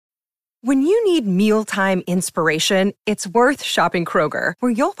When you need mealtime inspiration, it's worth shopping Kroger,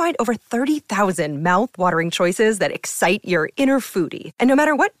 where you'll find over 30,000 mouth-watering choices that excite your inner foodie. And no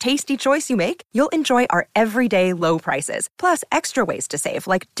matter what tasty choice you make, you'll enjoy our everyday low prices, plus extra ways to save,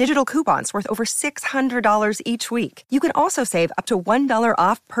 like digital coupons worth over $600 each week. You can also save up to $1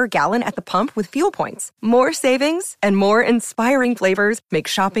 off per gallon at the pump with fuel points. More savings and more inspiring flavors make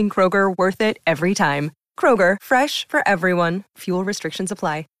shopping Kroger worth it every time. Kroger, fresh for everyone. Fuel restrictions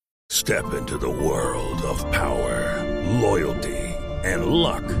apply. Step into the world of power, loyalty, and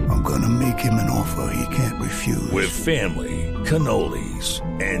luck. I'm gonna make him an offer he can't refuse. With family, cannolis,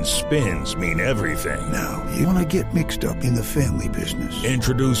 and spins mean everything. Now, you wanna get mixed up in the family business.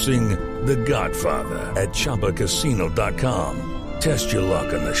 Introducing The Godfather at ChumbaCasino.com. Test your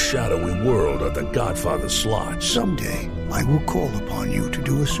luck in the shadowy world of The Godfather slot. Someday, I will call upon you to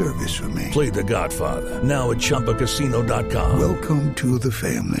do a service for me. Play The Godfather now at ChumbaCasino.com. Welcome to the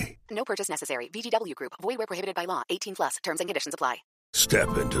family. No purchase necessary. VGW Group. Void where prohibited by law. 18 plus. Terms and conditions apply.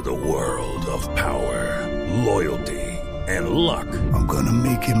 Step into the world of power, loyalty, and luck. I'm gonna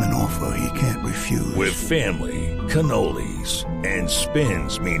make him an offer he can't refuse. With family, cannolis, and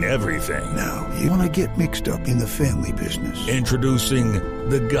spins mean everything. Now, you wanna get mixed up in the family business. Introducing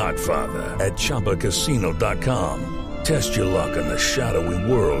The Godfather at ChumbaCasino.com. Test your luck in the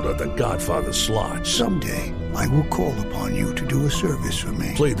shadowy world of The Godfather slot. Someday, I will call upon you to do a service for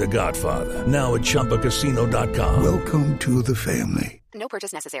me. Play The Godfather now at ChumbaCasino.com. Welcome to the family. No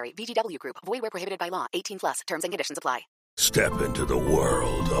purchase necessary. VGW Group. Void where prohibited by law. 18 plus. Terms and conditions apply. Step into the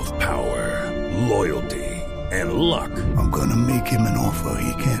world of power, loyalty, and luck. I'm gonna make him an offer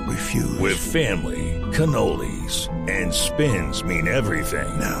he can't refuse. With family, cannolis, and spins mean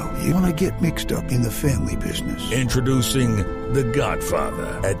everything. Now, you wanna get mixed up in the family business. Introducing The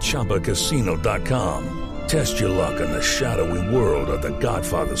Godfather at ChumbaCasino.com. Test your luck in the shadowy world of The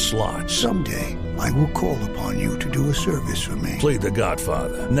Godfather slot. Someday, I will call upon you to do a service for me. Play The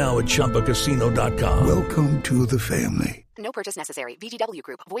Godfather now at ChumbaCasino.com. Welcome to the family. No purchase necessary. VGW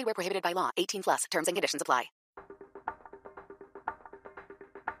Group. Void where prohibited by law. 18 plus. Terms and conditions apply.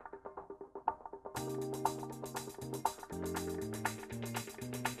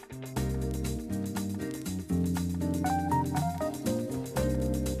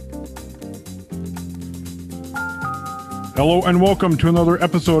 Hello and welcome to another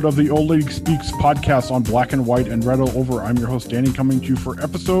episode of the Old League Speaks podcast on Black and White and Red All Over. I'm your host, Danny, coming to you for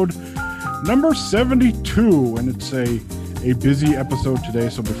episode number 72, and it's a busy episode today.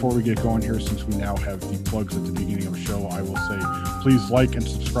 So before we get going here, since we now have the plugs at the beginning of the show, I will say please like and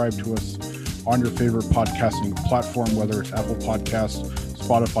subscribe to us on your favorite podcasting platform, whether it's Apple Podcasts,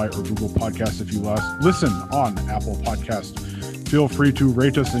 Spotify, or Google Podcasts. If you listen on Apple Podcasts, feel free to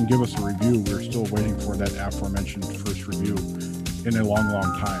rate us and give us a review. We're still waiting for that aforementioned first review in a long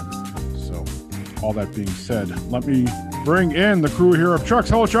time. So all that being said, let me bring in the crew here of Chucks.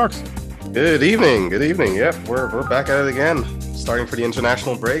 Hello, Chucks. Good evening. Yep, we're back at it again, starting for the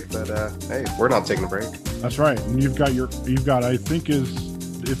international break. But hey, we're not taking a break. That's right. And you've got I think if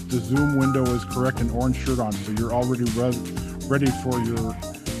the Zoom window is correct, an orange shirt on, so you're already ready for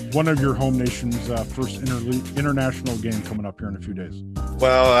one of your home nation's first international game coming up here in a few days.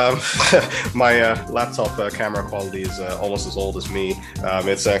 Well, my laptop camera quality is almost as old as me.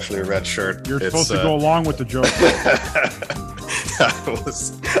 It's actually a red shirt. You're supposed to go along with the joke.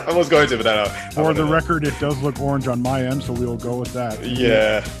 I was going to, but I don't. For the record, it does look orange on my end, so we'll go with that.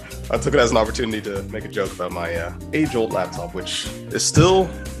 Yeah. I took it as an opportunity to make a joke about my age-old laptop, which is still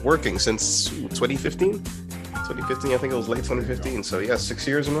working since 2015. 2015, I think it was late 2015. So yeah, 6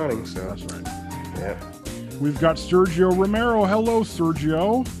 years and running. So that's right. Yeah. We've got Sergio Romero. Hello,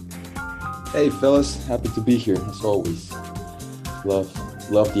 Sergio. Hey, fellas. Happy to be here as always. Love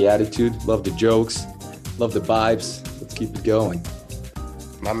the attitude. Love the jokes. Love the vibes. Let's keep it going.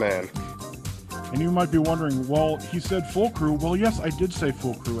 My man. And you might be wondering, well, he said full crew. Well, yes, I did say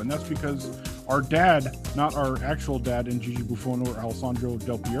full crew, and that's because our dad, not our actual dad in Gigi Buffon or Alessandro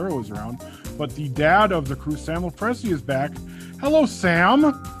Del Piero is around, but the dad of the crew, Sam Lopresti, is back. Hello, Sam.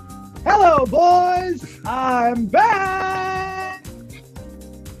 Hello, boys. I'm back.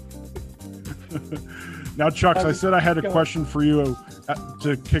 Now, Chucks, I said I had a question for you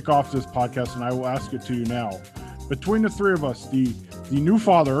to kick off this podcast, and I will ask it to you now. Between the three of us, the new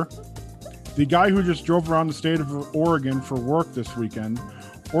father, the guy who just drove around the state of Oregon for work this weekend,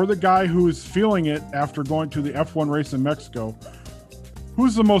 or the guy who is feeling it after going to the F1 race in Mexico,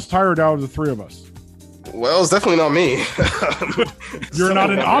 who's the most tired out of the three of us? Well, it's definitely not me. You're not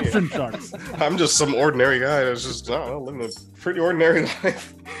an option, Chucks. I'm just some ordinary guy that's just, I don't know, living a pretty ordinary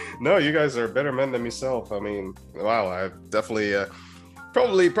life. No, you guys are better men than myself. I mean, wow, I definitely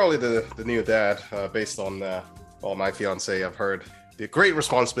Probably the new dad, based on my fiance. I've heard the great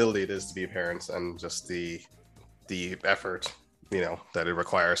responsibility it is to be a parent and just the effort, that it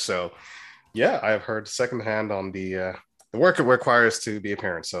requires. So yeah, I've heard secondhand on the work it requires to be a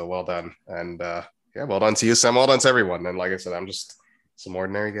parent. So well done. And well done to you, Sam. Well done to everyone. And like I said, I'm just some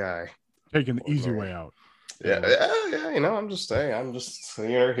ordinary guy. Taking the easy way out. Yeah. I'm just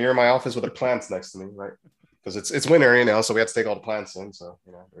here in my office with the plants next to me, right? Because it's winter, so we have to take all the plants in. So,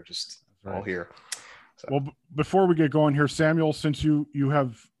 we're just all here. So. Well, before we get going here, Samuel, since you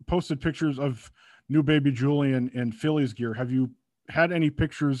have posted pictures of new baby Julian in Phillies gear, have you had any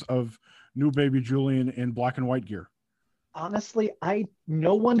pictures of new baby Julian in black and white gear? Honestly,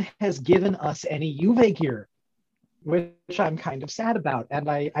 no one has given us any Juve gear, which I'm kind of sad about. And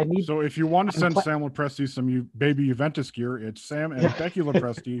I need. So if you want to send Sam Lepresti some baby Juventus gear, it's Sam and Becky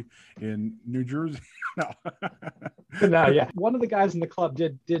Lepresti in New Jersey. No, yeah. One of the guys in the club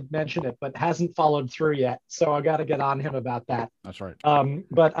did mention it, but hasn't followed through yet. So I got to get on him about that. That's right.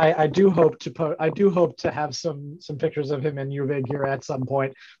 But I do hope to have some pictures of him in Juve gear at some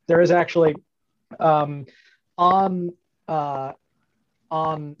point. There is actually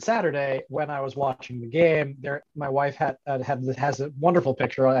on Saturday, when I was watching the game, my wife has a wonderful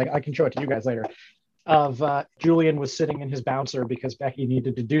picture. I can show it to you guys later. Of Julian was sitting in his bouncer because Becky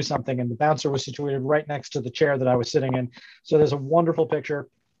needed to do something, and the bouncer was situated right next to the chair that I was sitting in. So there's a wonderful picture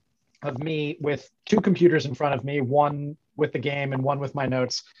of me with two computers in front of me, one with the game and one with my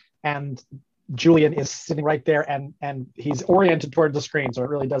notes, and Julian is sitting right there, and he's oriented toward the screen, so it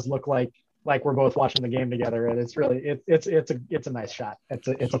really does look like we're both watching the game together, and it's really it's a nice shot.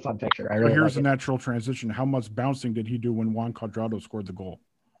 It's a fun picture. Here's a natural transition. How much bouncing did he do when Juan Cuadrado scored the goal?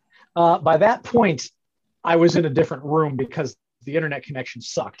 By that point, I was in a different room because the internet connection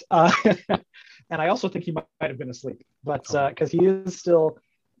sucked, and I also think he might have been asleep. But because he is still,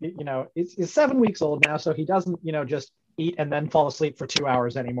 he's 7 weeks old now, so he doesn't just eat and then fall asleep for 2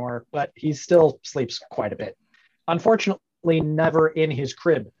 hours anymore. But he still sleeps quite a bit. Unfortunately, never in his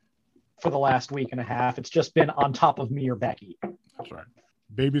crib for the last week and a half. It's just been on top of me or Becky. That's right.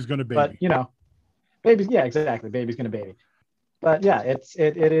 Baby's gonna baby. But baby's, yeah, exactly. Baby's gonna baby. But yeah, it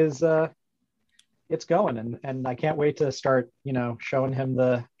is it's going, and I can't wait to start showing him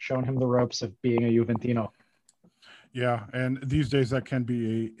the ropes of being a Juventino. Yeah, and these days that can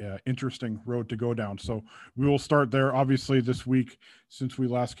be a interesting road to go down. So we will start there. Obviously, this week, since we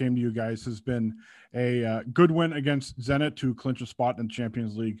last came to you guys, has been a good win against Zenit to clinch a spot in the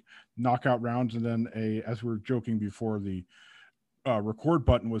Champions League knockout rounds, and then as we were joking before the record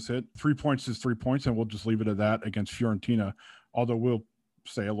button was hit, 3 points is 3 points, and we'll just leave it at that against Fiorentina. Although we'll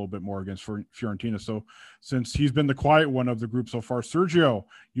say a little bit more against Fiorentina. So since he's been the quiet one of the group so far, Sergio,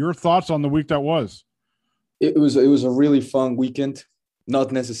 your thoughts on the week that was? It was a really fun weekend,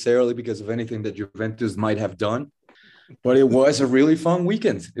 not necessarily because of anything that Juventus might have done, but it was a really fun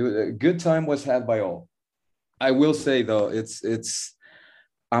weekend. A good time was had by all. I will say though, it's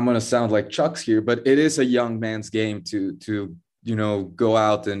I'm gonna sound like Chuck's here, but it is a young man's game to go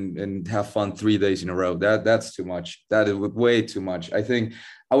out and have fun 3 days in a row. That's too much. That is way too much. I think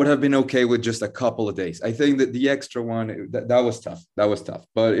I would have been okay with just a couple of days. I think that the extra one that was tough. That was tough,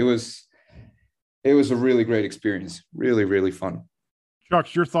 but it was a really great experience. Really, really fun.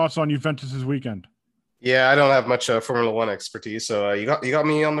 Chuck, your thoughts on Juventus's weekend? Yeah, I don't have much Formula One expertise, so you got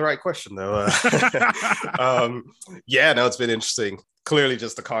me on the right question though. It's been interesting. Clearly,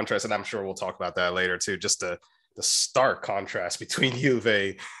 just the contrast, and I'm sure we'll talk about that later too. Just the stark contrast between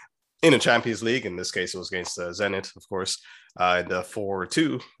Juve in a Champions League. In this case, it was against Zenit, of course, in the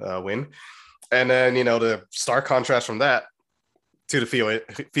 4-2 win, and then the stark contrast from that to the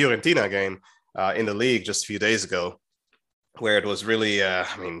Fiorentina game in the league just a few days ago, where it was really, it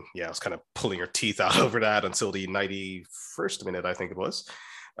was kind of pulling your teeth out over that until the 91st minute, I think it was,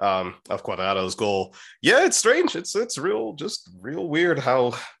 of Cuadrado's goal. Yeah, it's strange. It's real weird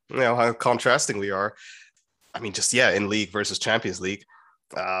how contrasting we are. In league versus Champions League.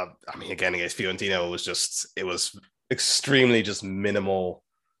 Again, against Fiorentina, it was extremely just minimal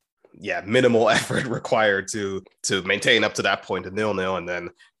effort required to maintain up to that point a 0-0, and then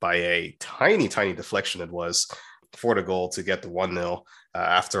by a tiny deflection it was for the goal to get the 1-0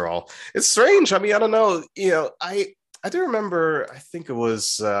 after all. It's strange. I don't know. I do remember, I think it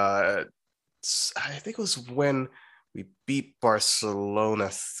was when we beat Barcelona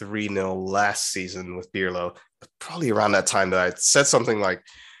 3-0 last season with Pirlo, but probably around that time that I said something like,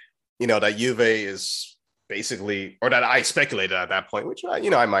 that Juve is basically, or that I speculated at that point, which,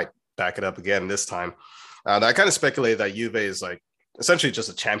 I might back it up again this time. I kind of speculated that Juve is like essentially just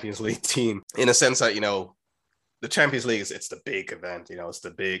a Champions League team in a sense that, the Champions League it's the big event, it's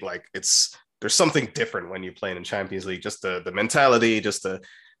the big, like, there's something different when you play in Champions League, just the mentality, just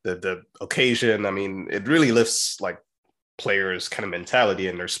the occasion. I mean, it really lifts like players' kind of mentality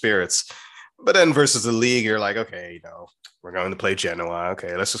and their spirits. But then versus the league, you're like, okay, we're going to play Genoa.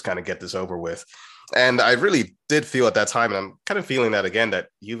 Okay, let's just kind of get this over with. And I really did feel at that time, and I'm kind of feeling that again, that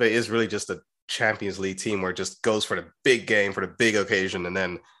Juve is really just a Champions League team where it just goes for the big game, for the big occasion. And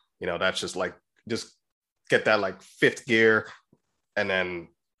then, that's just like, just get that like fifth gear. And then,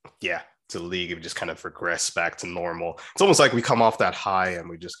 yeah, to the league, it just kind of regress back to normal. It's almost like we come off that high and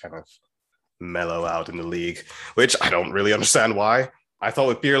we just kind of mellow out in the league, which I don't really understand why. I thought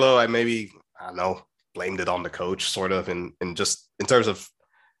with Pirlo, I don't know, blamed it on the coach sort of in just in terms of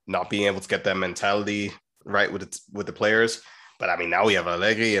not being able to get that mentality right with the players. But I mean, now we have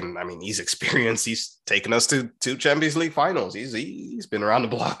Allegri, and I mean, he's experienced. He's taken us to 2 Champions League finals. He's been around the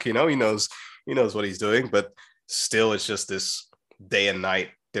block, he knows what he's doing. But still, it's just this day and night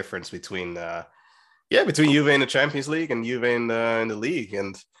difference between Juve in the Champions League and Juve in the league.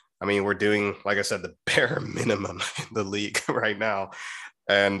 And I mean, we're doing, like I said, the bare minimum in the league right now.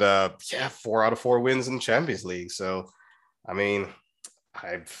 And 4 out of 4 wins in Champions League. So, I mean,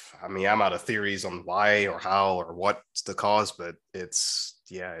 I'm out of theories on why or how or what's the cause, but it's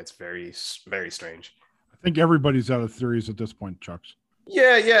very, very strange. I think everybody's out of theories at this point, Chucks.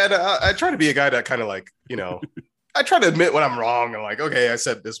 Yeah. And I try to be a guy that kind of like, I try to admit when I'm wrong and like, okay, I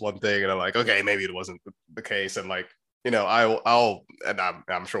said this one thing and I'm like, okay, maybe it wasn't the case. And like, I'll and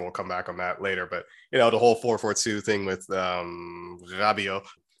I'm sure we'll come back on that later, but the whole 4-4-2 thing with Rabiot,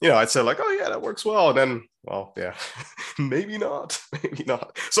 I'd say like, oh yeah, that works well. And then, well, yeah, maybe not.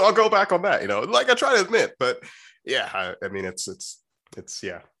 So I'll go back on that, like I try to admit, but yeah, I mean, it's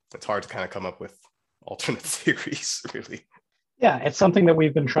hard to kind of come up with alternate theories, really. Yeah, it's something that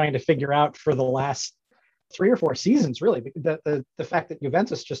we've been trying to figure out for the last 3 or 4 seasons, really. The fact that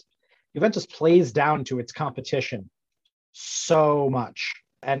Juventus plays down to its competition so much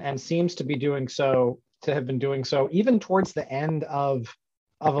and seems to have been doing so even towards the end of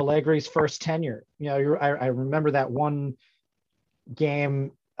Allegri's first tenure. I remember that one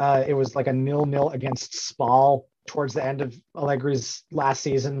game, it was like a 0-0 against Spal towards the end of Allegri's last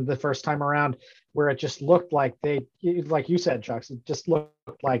season, the first time around, where it just looked like like you said, Chucks, it just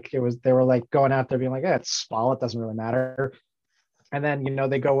looked like they were like going out there being like, it's Spal, it doesn't really matter. And then,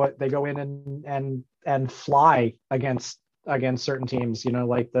 they go in and fly against certain teams,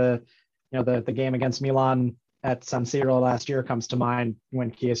 like the game against Milan at San Siro last year comes to mind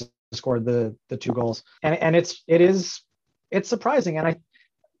when Chiesa scored the 2 goals. And it's surprising. And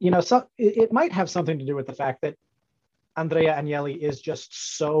it might have something to do with the fact that Andrea Agnelli is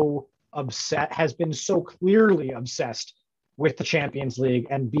just so has been so clearly obsessed with the Champions League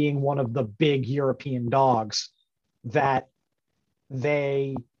and being one of the big European dogs that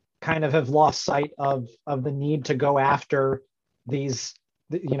they kind of have lost sight of the need to go after these,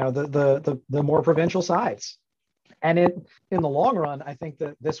 the more provincial sides. And in the long run, I think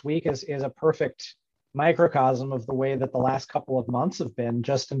that this week is a perfect microcosm of the way that the last couple of months have been,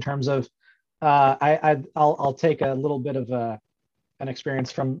 just in terms of, I'll take a little bit of an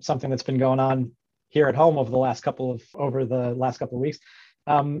experience from something that's been going on here at home over the last couple of weeks.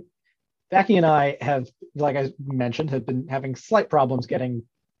 Becky and I have, like I mentioned, have been having slight problems getting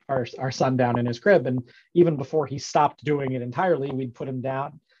our son down in his crib. And even before he stopped doing it entirely, we'd put him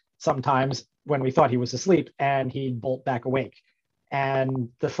down sometimes when we thought he was asleep and he'd bolt back awake. And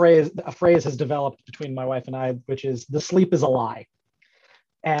a phrase has developed between my wife and I, which is, the sleep is a lie.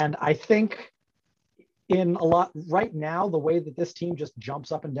 And I think right now, the way that this team just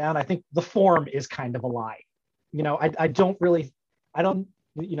jumps up and down, I think the form is kind of a lie. I don't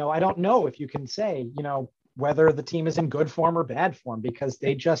know if you can say, whether the team is in good form or bad form, because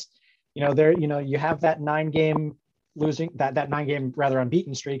they just, you have that 9-game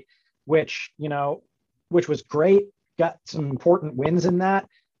unbeaten streak, which was great, got some important wins in that,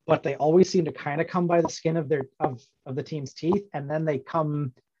 but they always seem to kind of come by the skin of the team's teeth. And then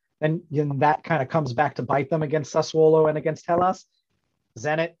that kind of comes back to bite them against Sassuolo and against Hellas.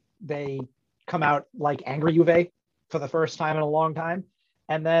 Zenit, they come out like angry Juve for the first time in a long time.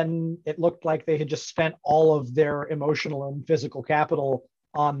 And then it looked like they had just spent all of their emotional and physical capital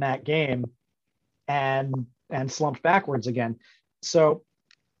on that game and slumped backwards again. So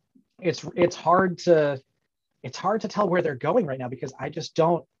it's hard to tell where they're going right now, because I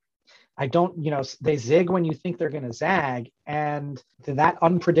don't, they zig when you think they're going to zag. And that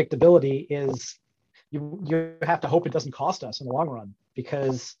unpredictability is, you have to hope it doesn't cost us in the long run,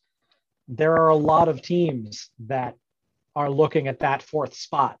 because there are a lot of teams that are looking at that 4th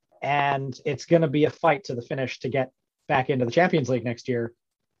spot and it's going to be a fight to the finish to get back into the Champions League next year.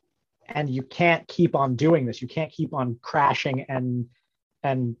 And you can't keep on doing this. You can't keep on crashing and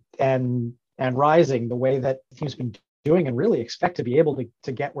rising the way that the team's been doing, and really expect to be able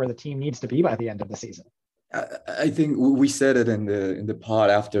to get where the team needs to be by the end of the season. I think we said it in the pod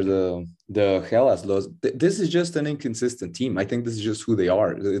after the Hellas loss. This is just an inconsistent team. I think this is just who they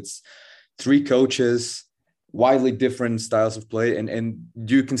are. It's three coaches, widely different styles of play, and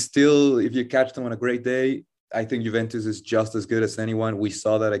you can still, if you catch them on a great day, I think Juventus is just as good as anyone. We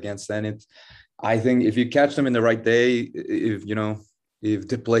saw that against Zenit. I think if you catch them in the right day, if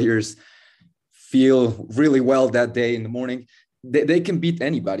the players feel really well that day in the morning, they can beat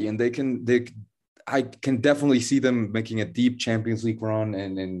anybody, and I can definitely see them making a deep Champions League run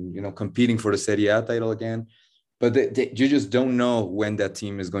and competing for the Serie A title again. But you just don't know when that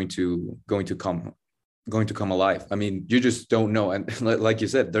team is going to come alive. I mean, you just don't know. And like you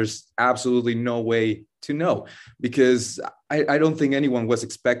said, there's absolutely no way to know, because I don't think anyone was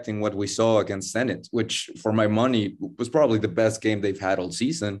expecting what we saw against Zenit, which for my money was probably the best game they've had all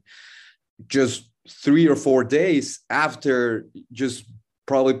season, just 3 or 4 days after just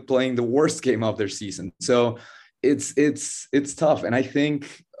probably playing the worst game of their season. So it's tough. And I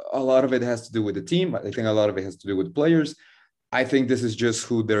think a lot of it has to do with the team. I think a lot of it has to do with players. I think this is just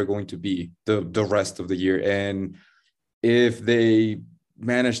who they're going to be the rest of the year. And if they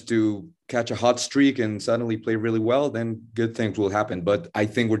manage to catch a hot streak and suddenly play really well, then good things will happen. But I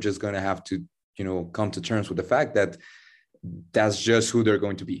think we're just going to have to, come to terms with the fact that that's just who they're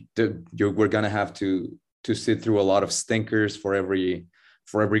going to be. We're going to have to sit through a lot of stinkers for every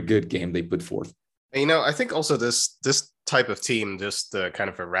good game they put forth. I think also this type of team, just the kind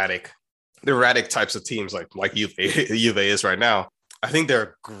of erratic types of teams like Juve is right now, I think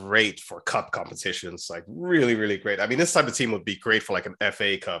they're great for cup competitions, like really, really great. I mean, this type of team would be great for like an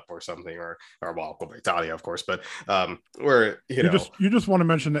FA Cup or something, or Coppa Italia, of course. But where you just want to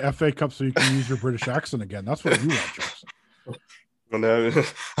mention the FA Cup so you can use your British accent again. That's what you want, Joseph. No,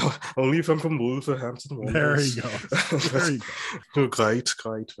 only from Wolverhampton. There you go. There you go. Great,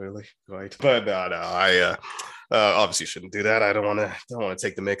 really great. But no, I obviously shouldn't do that. I don't want to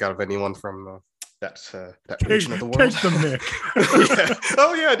take the mick out of anyone from that region of the world. Take the mick. Yeah.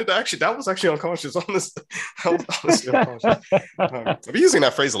 Oh yeah, I did actually. That was actually unconscious. Honestly, unconscious. I've been using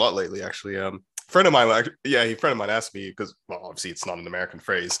that phrase a lot lately. Actually, a friend of mine asked me, because obviously it's not an American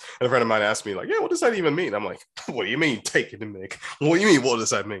phrase, and a friend of mine asked me, like, yeah, what does that even mean? I'm like, what do you mean taking the mick? What do you mean, what does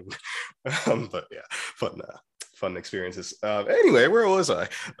that mean? But yeah, fun experiences. Anyway, where was I?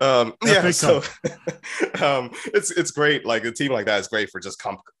 So it's great. Like a team like that is great for just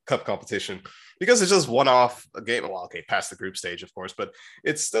cup competition, because it's just one-off a game. Well, okay, past the group stage, of course, but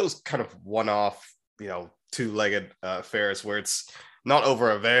it's those kind of one-off, two-legged affairs where it's not over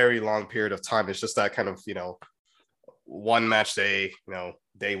a very long period of time. It's just that kind of, one match day,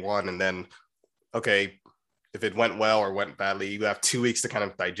 day one, and then, okay, if it went well or went badly, you have 2 weeks to kind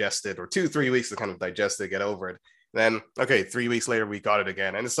of digest it, or 2-3 weeks to kind of digest it, get over it. Then, okay, 3 weeks later, we got it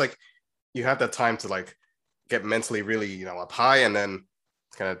again. And it's like, you have that time to like get mentally really, up high, and then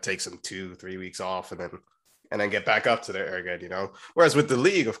kind of take some 2-3 weeks off, and then get back up to there again, Whereas with the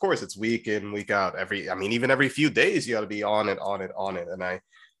league, of course, it's week in, week out. Even every few days, you got to be on it. And I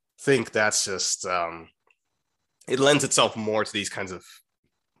think that's just, it lends itself more to these kinds of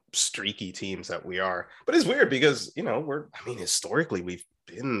streaky teams that we are. But it's weird because, historically, we've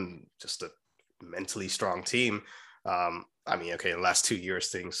been just a mentally strong team. The last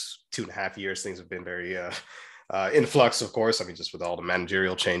 2.5 years, things have been very, in flux, of course. Just with all the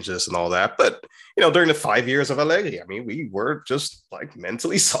managerial changes and all that. But, during the 5 years of Allegri, we were just like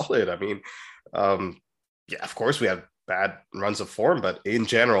mentally solid. Of course, we had bad runs of form, but in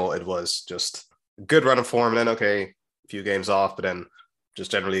general, it was just a good run of form. And then, okay, a few games off, but then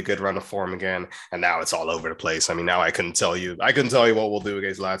just generally a good run of form again. And now it's all over the place. Now I couldn't tell you what we'll do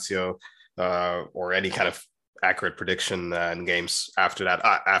against Lazio, or any kind of accurate prediction in games after that,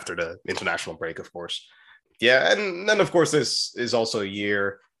 after the international break, of course. Yeah, and then, of course, this is also a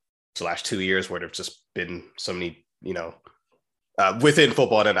year/2 years where there's just been so many, within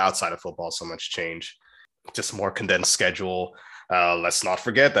football and outside of football, so much change. Just more condensed schedule. Let's not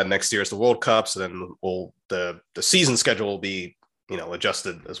forget that next year is the World Cup, so then the season schedule will be,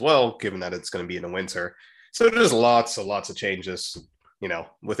 adjusted as well, given that it's going to be in the winter. So there's lots of changes,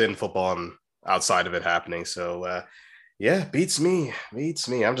 within football and outside of it happening. So, beats me.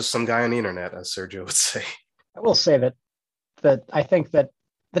 I'm just some guy on the internet, as Sergio would say. I will say that I think that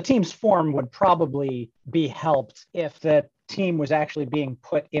the team's form would probably be helped if the team was actually being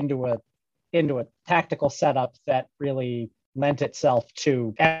put into a tactical setup that really lent itself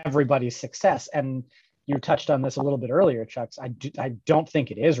to everybody's success. And you touched on this a little bit earlier, Chucks. I don't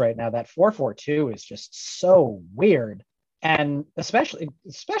think it is right now. That 4-4-2 is just so weird. And especially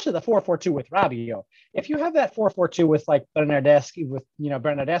the 4-4-2 with Rabiot. If you have that 4-4-2 with like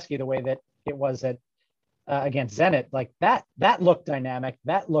Bernardeschi, the way that it was at against Zenit, like that looked dynamic.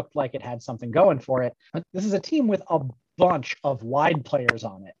 That looked like it had something going for it. But this is a team with a bunch of wide players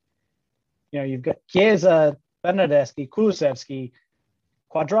on it. You've got Chiesa, Bernardeschi, Kulusevski,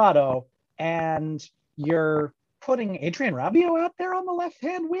 Cuadrado, and you're putting Adrien Rabiot out there on the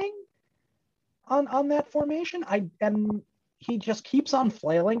left-hand wing on that formation. And he just keeps on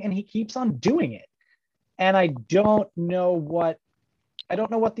flailing and he keeps on doing it. And I don't know what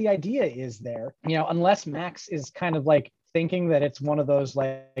the idea is there, unless Max is kind of like thinking that it's one of those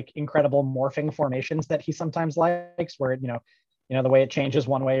like incredible morphing formations that he sometimes likes, where, the way it changes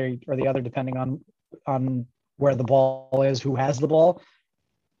one way or the other, depending on where the ball is, who has the ball.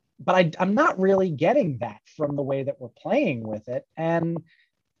 But I'm not really getting that from the way that we're playing with it. And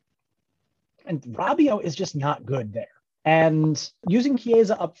Rabiot is just not good there. And using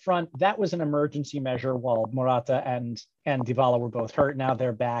Chiesa up front, that was an emergency measure while Morata and Dybala were both hurt. Now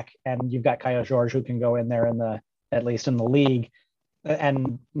they're back, and you've got Kaio Jorge who can go in there at least in the league.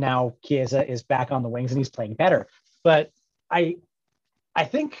 And now Chiesa is back on the wings and he's playing better. But I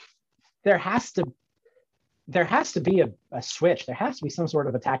think there has to be a switch. There has to be some sort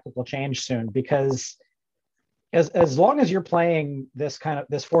of a tactical change soon, because as long as you're playing this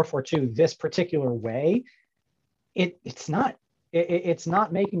 4-4-2 this particular way, it's not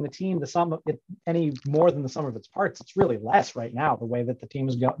making the team the sum of it any more than the sum of its parts. It's really less right now, the way that the team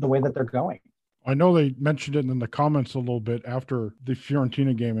is the way that they're going. I know they mentioned it in the comments a little bit after the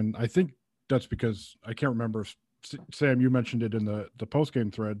Fiorentina game, and I think that's because I can't remember if Sam, you mentioned it in the post-game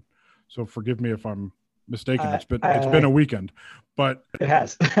thread, so forgive me if I'm mistaken. It's been a weekend, but it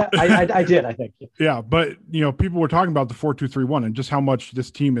has. I did, I think. Yeah, but people were talking about the 4-2-3-1 and just how much this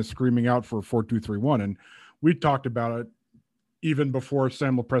team is screaming out for 4-2-3-1, and we talked about it even before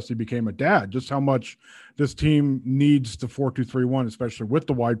Sam Lopresti became a dad, just how much this team needs the 4-2-3-1, especially with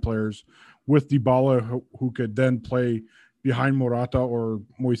the wide players, with Dybala who could then play behind Morata or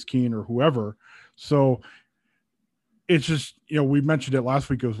Moise Kean or whoever. So it's just, we mentioned it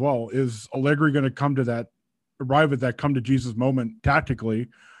last week as well. Is Allegri going to arrive at that come to Jesus moment tactically,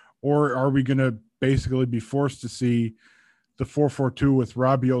 or are we going to basically be forced to see the 4-4-2 with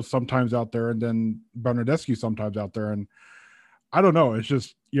Rabiot sometimes out there and then Bernardeschi sometimes out there? And I don't know. It's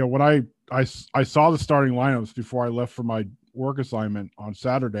just, when I saw the starting lineups before I left for my work assignment on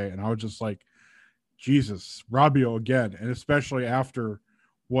Saturday, and I was just like, Jesus, Rabiot again. And especially after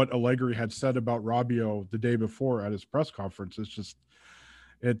what Allegri had said about Rabiot the day before at his press conference, it's just,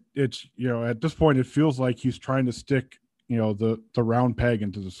 it's at this point, it feels like he's trying to stick, the round peg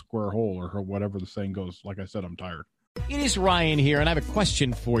into the square hole, or whatever the saying goes. Like I said, I'm tired. It is Ryan here, and I have a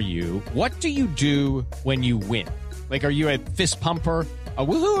question for you. What do you do when you win? Like, are you a fist pumper, a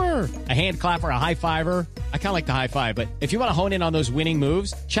woohooer, a hand clapper, a high fiver? I kind of like the high five, but if you want to hone in on those winning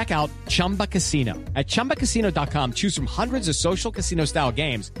moves, check out Chumba Casino. At ChumbaCasino.com, choose from hundreds of social casino-style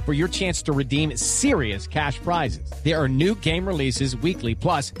games for your chance to redeem serious cash prizes. There are new game releases weekly,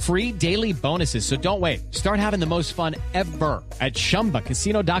 plus free daily bonuses. So don't wait. Start having the most fun ever at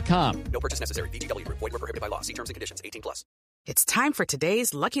ChumbaCasino.com. No purchase necessary. VGW Group. Void where prohibited by law. See terms and conditions. 18+. It's time for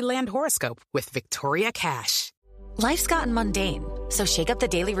today's Lucky Land horoscope with Victoria Cash. Life's gotten mundane, so shake up the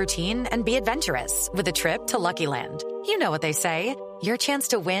daily routine and be adventurous with a trip to Lucky Land. You know what they say, your chance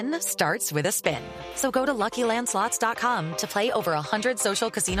to win starts with a spin. So go to LuckyLandSlots.com to play over 100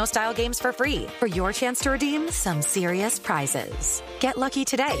 social casino-style games for free for your chance to redeem some serious prizes. Get lucky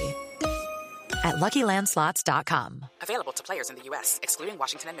today at LuckyLandSlots.com. Available to players in the U.S., excluding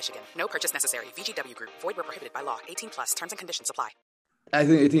Washington and Michigan. No purchase necessary. VGW Group. Void where prohibited by law. 18+. Terms and conditions apply. I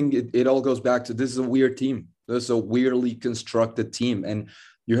think it all goes back to, this is a weird team. This is a weirdly constructed team. And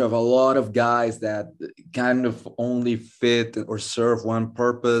you have a lot of guys that kind of only fit or serve one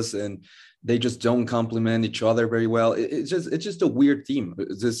purpose, and they just don't complement each other very well. It's just a weird team.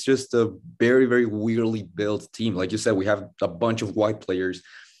 It's just a very, very weirdly built team. Like you said, we have a bunch of wide players,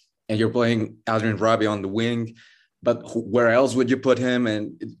 and you're playing Adrien Rabiot on the wing, but where else would you put him?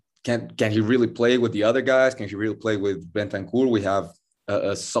 And can he really play with the other guys? Can he really play with Bentancur? We have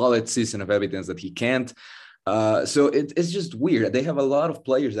a solid season of evidence that he can't. So it's just weird. They have a lot of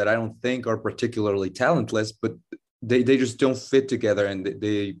players that I don't think are particularly talentless, but they just don't fit together. And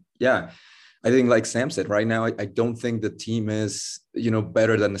I think, like Sam said, right now, I don't think the team is,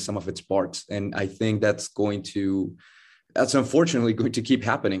 better than the sum of its parts. And I think that's going to that's unfortunately going to keep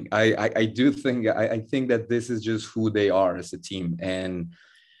happening. I do think I think that this is just who they are as a team, and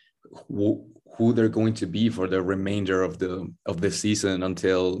who they're going to be for the remainder of the season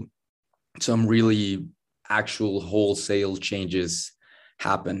until some really actual wholesale changes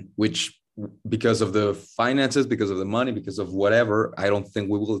happen, which, because of the finances, because of the money, because of whatever, I don't think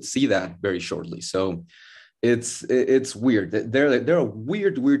we will see that very shortly. So it's weird. They're a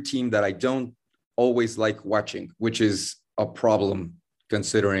weird team that I don't always like watching, which is a problem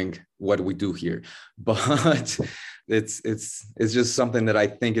considering what we do here. But it's just something that I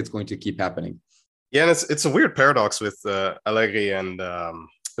think it's going to keep happening. Yeah, and it's a weird paradox with Allegri and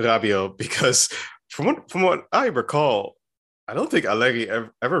Rabiot, because from what I recall, I don't think Allegri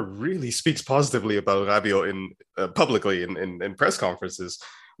ever really speaks positively about Rabiot in publicly in press conferences.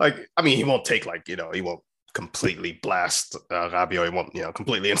 Like, I mean, he won't take he won't completely blast Rabiot. He won't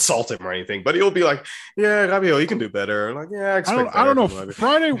completely insult him or anything. But he'll be like, "Yeah, Rabiot, you can do better." Like, yeah, I don't know.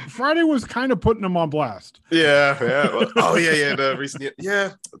 Friday was kind of putting him on blast. Yeah. Oh yeah. The recent,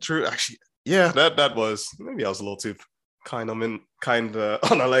 yeah, true. Actually, yeah, that was, maybe I was a little too kind on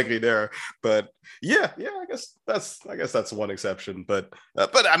Allegri there, but yeah, I guess that's one exception. But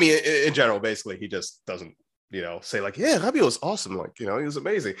I mean, in general, basically, he just doesn't say like, yeah, Rabiot was awesome, like he was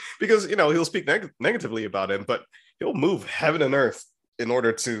amazing, because he'll speak negatively about him, but he'll move heaven and earth in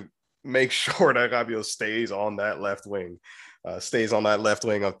order to make sure that Rabiot stays on that left wing of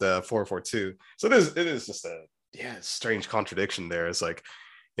the 4-4-2. So it is just a strange contradiction there. It's like,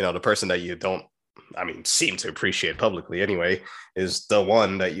 the person that you don't, seem to appreciate publicly anyway, is the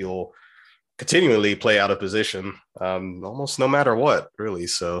one that you'll continually play out of position, almost no matter what, really.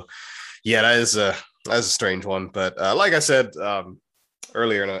 So yeah, that's a strange one. But like I said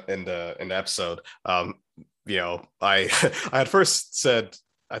earlier in the episode, I had first said,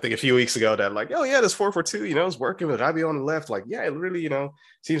 I think a few weeks ago, that like, oh yeah, this 4-4-2, is working with Rabiot on the left. Like, yeah, it really,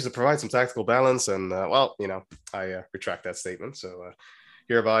 seems to provide some tactical balance. And I retract that statement. So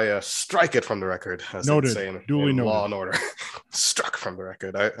hereby strike it from the record, as noted. Say in Duly noted. Law and Order. Struck from the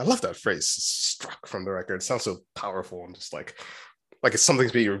record. I love that phrase, struck from the record. It sounds so powerful and just like it's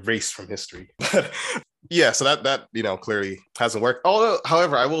something's being erased from history. But yeah, so that clearly hasn't worked. Although,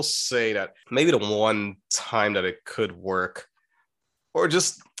 however, I will say that maybe the one time that it could work, or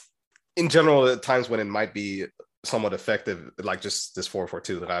just in general, at times when it might be somewhat effective, like just this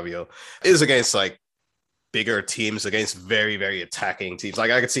 4-4-2 Rabiot, is against like bigger teams, against very, very attacking teams. Like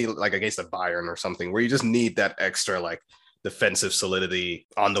I could see like against a Bayern or something, where you just need that extra like defensive solidity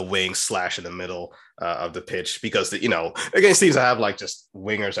on the wing / in the middle of the pitch, because against teams that have like just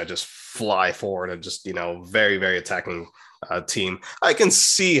wingers that just fly forward and just very, very attacking team, I can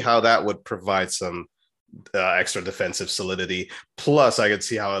see how that would provide some extra defensive solidity. Plus I could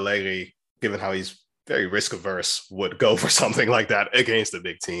see how Allegri, given how he's very risk averse, would go for something like that against a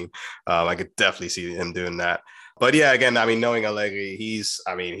big team. I could definitely see him doing that. But yeah, again, knowing Allegri, he's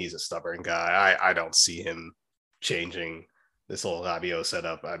a stubborn guy. I don't see him changing this whole Rabiot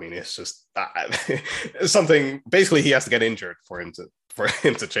setup. It's just it's something. Basically, he has to get injured for him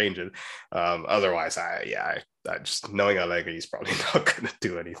to change it. Otherwise, I just knowing Allegri, he's probably not going to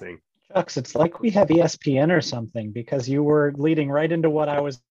do anything. Chucks, it's like we have ESPN or something, because you were leading right into what I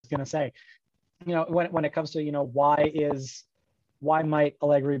was going to say. When it comes to why might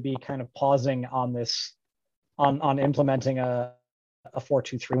Allegri be kind of pausing on this, on implementing a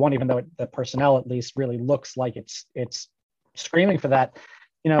 4-2-3-1, even though the personnel at least really looks like it's screaming for that.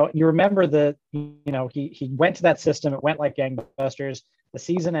 You remember he went to that system. It went like gangbusters. The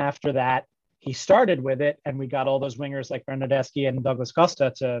season after that, he started with it, and we got all those wingers like Bernardeschi and Douglas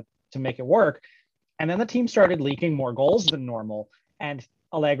Costa to make it work. And then the team started leaking more goals than normal, and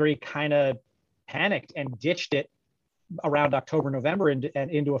Allegri kind of panicked and ditched it around October, November, and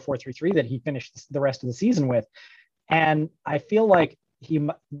into a 4-3-3 that he finished the rest of the season with. And I feel like he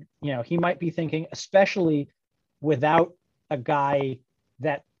might be thinking, especially without a guy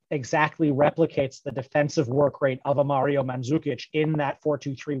that exactly replicates the defensive work rate of a Mario Mandzukic in that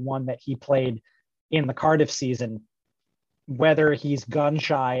 4-2-3-1 that he played in the Cardiff season, whether he's gun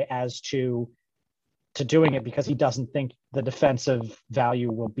shy as to doing it because he doesn't think the defensive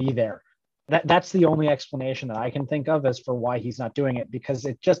value will be there. That's the only explanation that I can think of as for why he's not doing it, because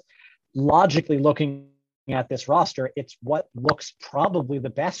it just, logically looking at this roster, it's what looks probably the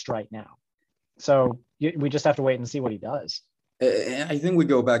best right now. So we just have to wait and see what he does. I think we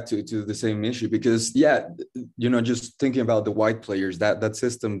go back to the same issue, because just thinking about the white players, that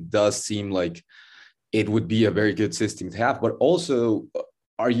system does seem like it would be a very good system to have. But also,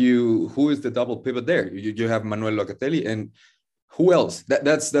 who is the double pivot there? You have Manuel Locatelli, and who else?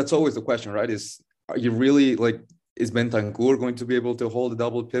 That's always the question, right? Are you really like Is Bentancur going to be able to hold a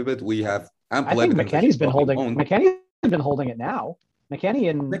double pivot? We have ample I think evidence. McKennie's been holding it now.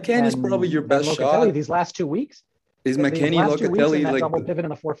 McKennie's probably your best Locatelli shot these last 2 weeks. Is McKennie Locatelli that like double pivot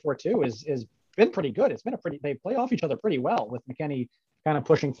in a 4-4-2 is been pretty good. It's been they play off each other pretty well, with McKennie kind of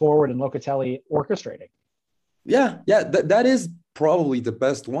pushing forward and Locatelli orchestrating. Yeah, that is probably the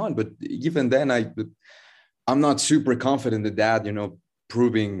best one. But even then, I'm not super confident that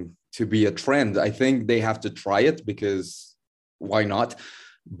proving to be a trend. I think they have to try it, because why not?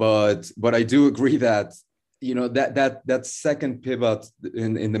 But I do agree that that second pivot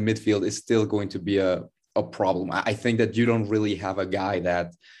in the midfield is still going to be a problem. I think that you don't really have a guy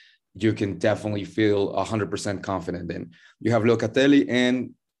that you can definitely feel 100% confident in. You have Locatelli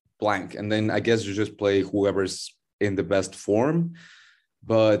and blank, and then I guess you just play whoever's in the best form.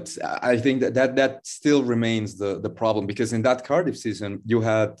 But I think that still remains the problem, because in that Cardiff season you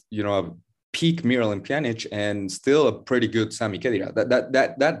had a peak Miralem Pjanic and still a pretty good Sami Khedira.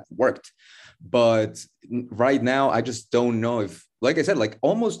 That worked. But right now I just don't know if, like I said, like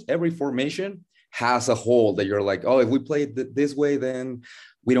almost every formation has a hole that you're like, oh, if we play it this way, then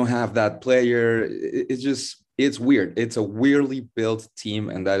we don't have that player. It's weird. It's a weirdly built team,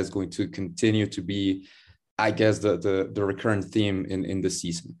 and that is going to continue to be, I guess, the recurrent theme in the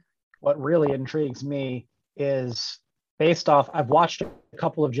season. What really intrigues me is, based off, I've watched a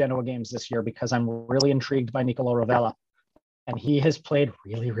couple of Genoa games this year because I'm really intrigued by Nicolo Rovella. And he has played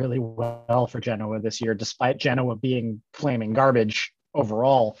really, really well for Genoa this year, despite Genoa being flaming garbage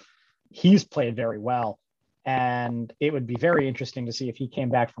overall. He's played very well. And it would be very interesting to see if he came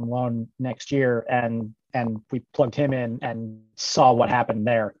back from loan next year and we plugged him in and saw what happened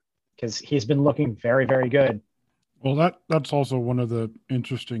there, because he's been looking very, very good. Well, that's also one of the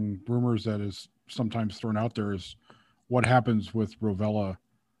interesting rumors that is sometimes thrown out there, is what happens with Rovella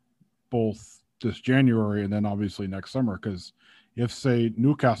both this January and then obviously next summer. Because if, say,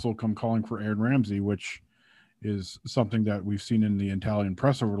 Newcastle come calling for Aaron Ramsey, which is something that we've seen in the Italian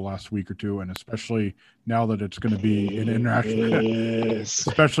press over the last week or two, and especially now that it's going to be an international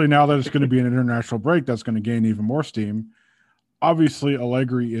break, that's going to gain even more steam. Obviously,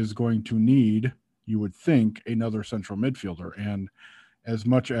 Allegri is going to need, you would think, another central midfielder. And as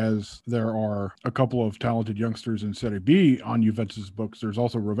much as there are a couple of talented youngsters in Serie B on Juventus' books, there's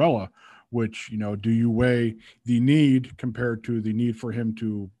also Rovella, which, do you weigh the need compared to the need for him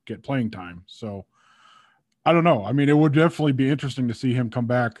to get playing time? So I don't know. I mean, it would definitely be interesting to see him come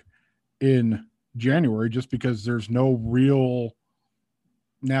back in January, just because there's no real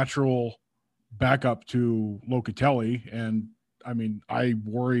natural backup to Locatelli. And I mean, I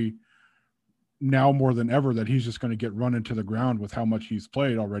worry now more than ever that he's just going to get run into the ground with how much he's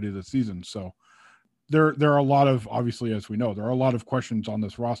played already this season. So there are a lot of, obviously, as we know, there are a lot of questions on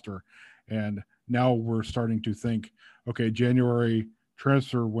this roster. And now we're starting to think, okay, January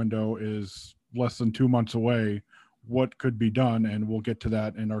transfer window is less than 2 months away. What could be done? And we'll get to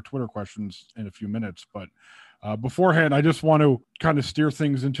that in our Twitter questions in a few minutes. But beforehand, I just want to kind of steer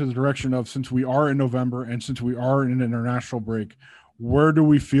things into the direction of, since we are in November and since we are in an international break, where do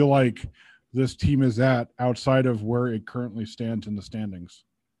we feel like this team is at outside of where it currently stands in the standings?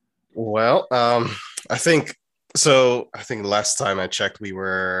 Well, I think last time I checked, we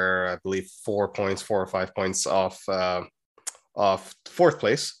were, I believe, 4 or 5 points off fourth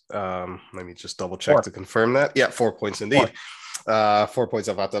place. Let me just double check to confirm that. Yeah, 4 points indeed. 4 points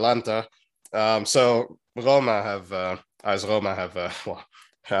of Atalanta. So Roma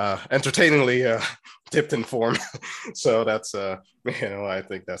have entertainingly dipped in form. So that's I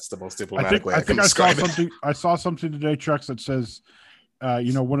think that's the most diplomatic way I can describe it. I saw something today, Chucks, that says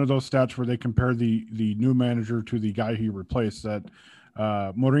one of those stats where they compare the new manager to the guy he replaced, that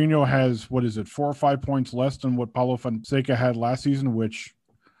Mourinho has, 4 or 5 points less than what Paulo Fonseca had last season, which,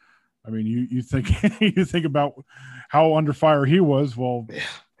 I mean, you think you think about how under fire he was. Well,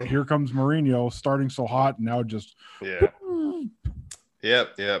 here comes Mourinho starting so hot, and now just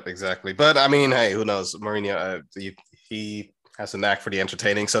Yep, exactly. But I mean, hey, who knows? Mourinho, he has a knack for the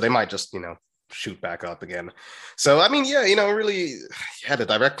entertaining, so they might just shoot back up again. So I mean, really, the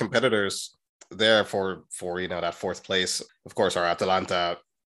direct competitors there for that fourth place, of course, are Atalanta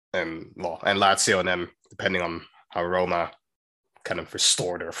and Lazio, and then depending on how Roma kind of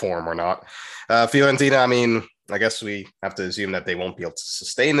restore their form or not. Fiorentina, I mean, I guess we have to assume that they won't be able to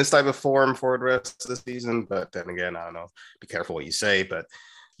sustain this type of form for the rest of the season. But then again, I don't know. Be careful what you say. But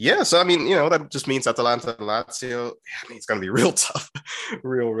yeah, so I mean, that just means Atalanta and Lazio. I mean, it's going to be real tough,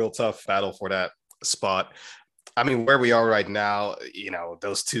 real tough battle for that spot. I mean, where we are right now,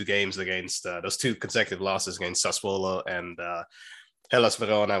 those 2 games against those 2 consecutive losses against Sassuolo and Hellas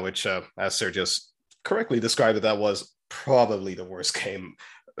Verona, which, as Sergio correctly described it, that was probably the worst game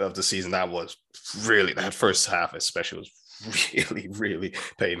of the season. That was really, that first half especially was really, really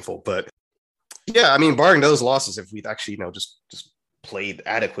painful. But yeah, I mean, barring those losses, if we'd actually, just played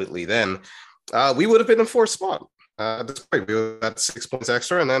adequately, then we would have been in fourth spot. That's great. We would have had 6 points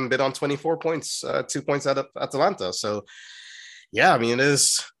extra and then been on 24 points, 2 points out of Atalanta. So yeah, I mean, it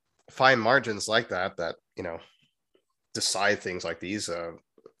is fine margins like that, decide things like these,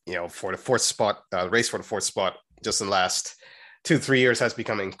 for the fourth spot, race for the fourth spot just in the last 2-3 years has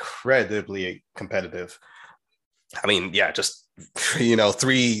become incredibly competitive. I mean, yeah, just,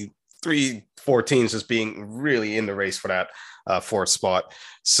 3-4 teams just being really in the race for that fourth spot.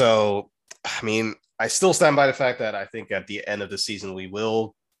 So, I mean, I still stand by the fact that I think at the end of the season, we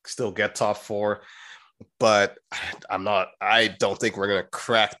will still get top four, but I don't think we're going to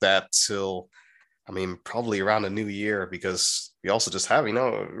crack that till, probably around the new year, because we also just have,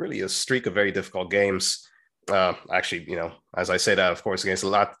 really a streak of very difficult games. Actually, as I say that, of course, against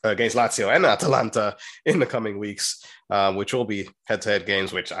Lazio and Atalanta in the coming weeks, which will be head-to-head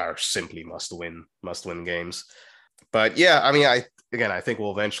games, which are simply must-win games. But yeah, I think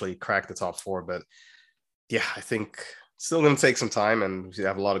we'll eventually crack the top four, but yeah, I think it's still going to take some time and we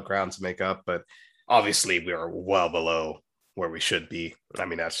have a lot of ground to make up, but obviously we are well below where we should be.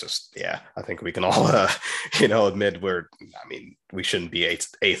 That's just, yeah, I think we can all, admit we shouldn't be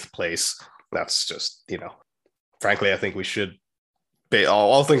eighth place. That's just, frankly, I think we should be,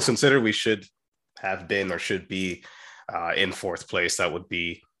 all things considered, we should have been or should be in fourth place. That would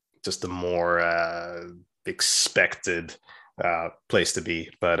be just a more expected place to be.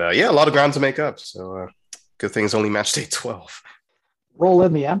 But yeah, a lot of ground to make up. So good things only match day 12. Roll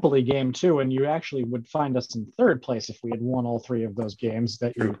in the Empoli game too, and you actually would find us in third place if we had won all three of those games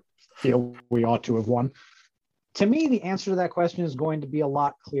that you feel we ought to have won. To me, the answer to that question is going to be a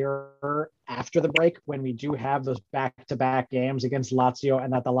lot clearer after the break, when we do have those back-to-back games against Lazio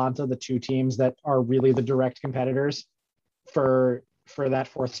and Atalanta, the two teams that are really the direct competitors for that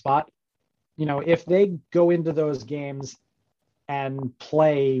fourth spot. If they go into those games and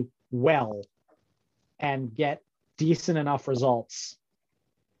play well and get decent enough results,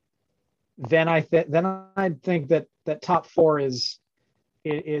 then I think that top four is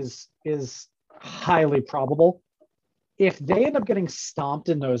highly probable. If they end up getting stomped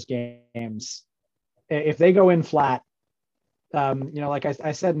in those games, if they go in flat, like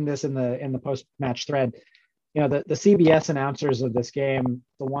I said in the post-match thread, the CBS announcers of this game,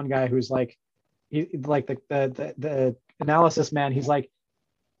 the one guy who's the analysis man, he's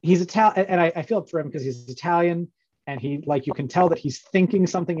Italian, and I feel for him because he's Italian, and he, you can tell that he's thinking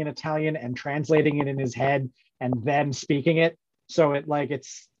something in Italian and translating it in his head and then speaking it. So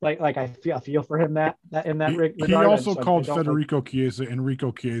it's I feel for him that in that regard. He also called Federico Chiesa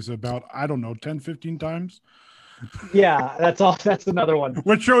Enrico Chiesa about, 10, 15 times. Yeah, that's another one.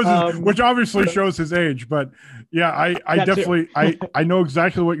 Which obviously shows his age, but yeah, I definitely I know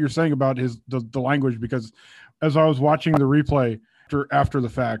exactly what you're saying about the language, because as I was watching the replay after the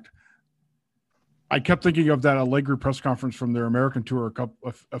fact, I kept thinking of that Allegri press conference from their American tour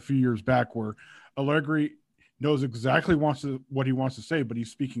a few years back, where Allegri knows exactly what he wants to say, but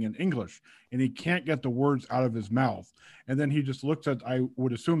he's speaking in English and he can't get the words out of his mouth. And then he just looks at, I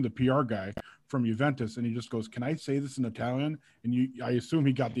would assume, the PR guy from Juventus, and he just goes, "Can I say this in Italian?" And I assume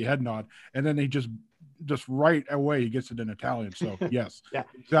he got the head nod, and then he just right away he gets it in Italian. So yes, yeah,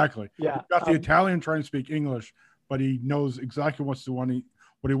 exactly. Yeah, he's got the Italian trying to speak English, but he knows exactly what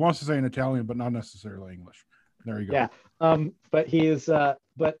he wants to say in Italian, but not necessarily English. There you go. Yeah. But he is,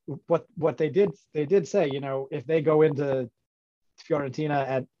 but what they did say, if they go into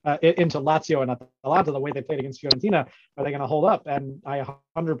Fiorentina into Lazio and Atalanta the way they played against Fiorentina, are they going to hold up? And I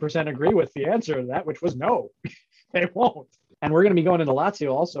 100% agree with the answer to that, which was no, they won't. And we're going to be going into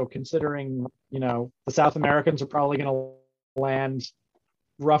Lazio also, considering, the South Americans are probably going to land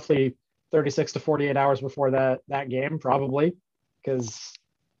roughly 36 to 48 hours before that game, probably, because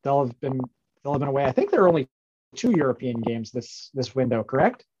they'll have been away. I think there are only 2 European games this window,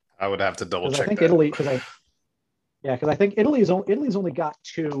 correct? I would have to double check. I think that. Italy, because I think Italy's only got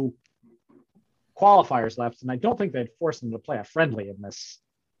 2 qualifiers left, and I don't think they'd force them to play a friendly in this.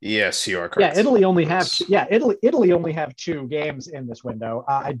 Yes, you are correct. Yeah, Italy only have 2 games in this window.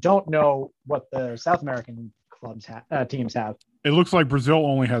 I don't know what the South American clubs teams have. It looks like Brazil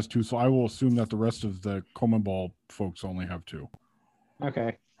only has 2, so I will assume that the rest of the CONMEBOL folks only have 2.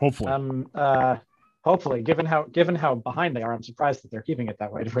 Okay. Hopefully. Hopefully, given how behind they are, I'm surprised that they're keeping it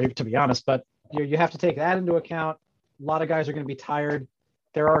that way, to be honest. But you have to take that into account. A lot of guys are going to be tired.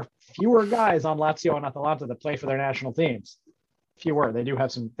 There are fewer guys on Lazio and Atalanta that play for their national teams. Fewer. They do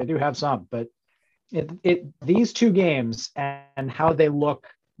have some, but these two games and how they look,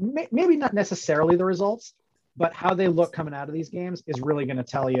 maybe not necessarily the results, but how they look coming out of these games is really going to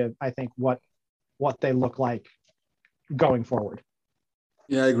tell you, I think, what they look like going forward.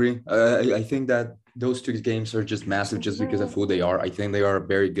 Yeah, I agree. I think that those two games are just massive just because of who they are. I think they are a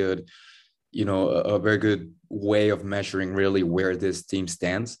very good, a very good way of measuring really where this team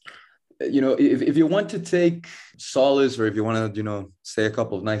stands. If you want to take solace, or if you want to, say a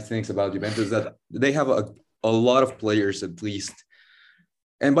couple of nice things about Juventus, that they have a lot of players, at least.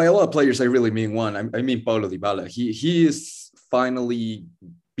 And by a lot of players, I really mean one. I mean Paulo Dybala. He is finally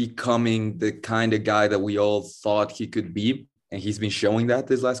becoming the kind of guy that we all thought he could be. And he's been showing that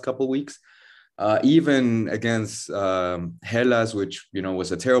this last couple of weeks. Even against Hellas, which,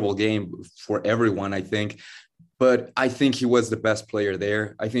 was a terrible game for everyone, I think. But I think he was the best player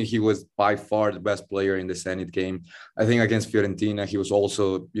there. I think he was by far the best player in the Zenit game. I think against Fiorentina, he was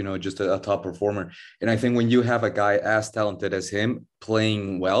also, just a top performer. And I think when you have a guy as talented as him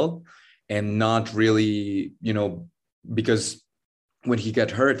playing well and not really, because when he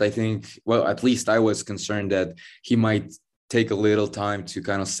got hurt, I think, well, at least I was concerned that he might take a little time to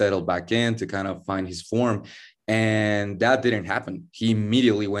kind of settle back in, to kind of find his form. And that didn't happen. He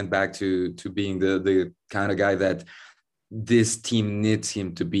immediately went back to being the kind of guy that this team needs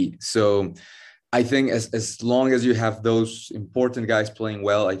him to be. So I think as long as you have those important guys playing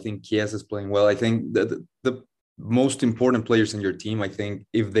well, I think Chiesa is playing well. I think the most important players in your team, I think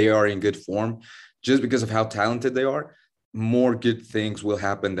if they are in good form, just because of how talented they are, more good things will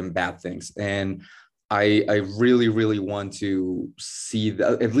happen than bad things. And I really, really want to see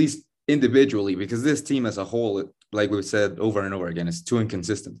that, at least individually, because this team as a whole, like we've said over and over again, is too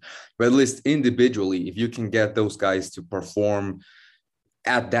inconsistent. But at least individually, if you can get those guys to perform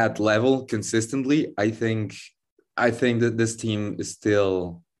at that level consistently, I think that this team is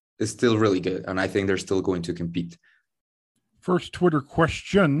still really good, and I think they're still going to compete. First Twitter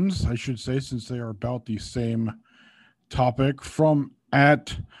questions, I should say, since they are about the same topic, from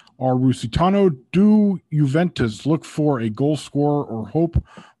at R. Rusitano. Do Juventus look for a goal scorer or hope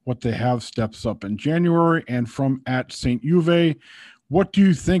what they have steps up in January? And from at St. Juve, what do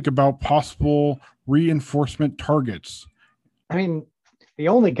you think about possible reinforcement targets? I mean, the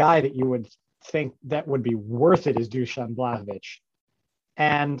only guy that you would think that would be worth it is Dusan Vlahovic.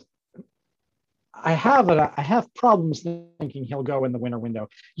 And I have problems thinking he'll go in the winter window.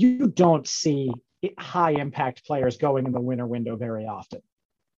 You don't see high impact players going in the winter window very often.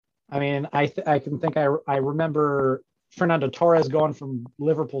 I mean, I remember Fernando Torres going from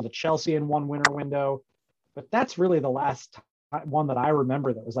Liverpool to Chelsea in one winter window, but that's really the last one that I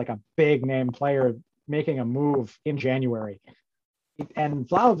remember that was like a big name player making a move in January. And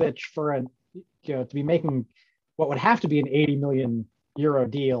Vlahovic to be making what would have to be an 80 million euro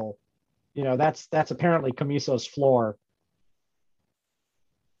deal, that's apparently Camiso's floor.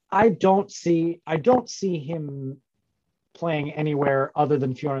 I don't see him playing anywhere other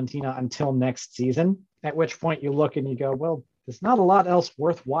than Fiorentina until next season, at which point you look and you go, well, there's not a lot else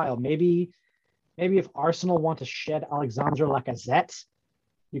worthwhile. Maybe if Arsenal want to shed Alexandre Lacazette,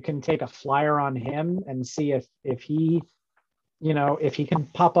 you can take a flyer on him and see if he can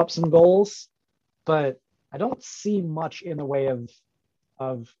pop up some goals. But I don't see much in the way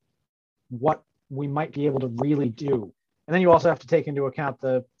of what we might be able to really do. And then you also have to take into account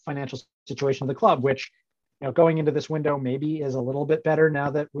the financial situation of the club, which, going into this window maybe is a little bit better now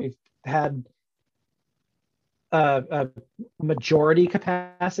that we've had a majority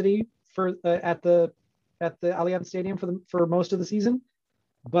capacity for at the Allianz Stadium for most of the season.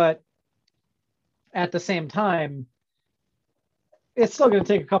 But at the same time, it's still going to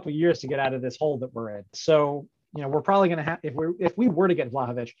take a couple of years to get out of this hole that we're in. So, we're probably going to have, if we were to get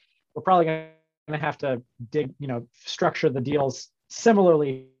Vlahovic, we're probably going to have to structure the deals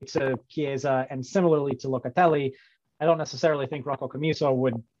similarly to Chiesa and similarly to Locatelli. I don't necessarily think Rocco Camiso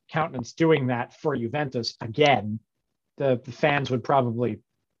would countenance doing that for Juventus again. The fans would probably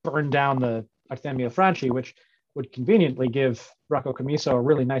burn down the Artemio Franchi, which would conveniently give Rocco Camiso a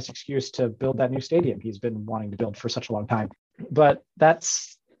really nice excuse to build that new stadium he's been wanting to build for such a long time. But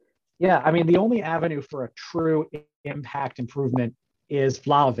the only avenue for a true impact improvement is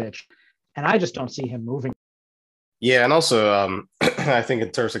Vlahovic, and I just don't see him moving. Yeah, and also I think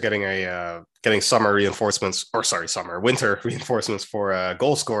in terms of getting winter reinforcements for a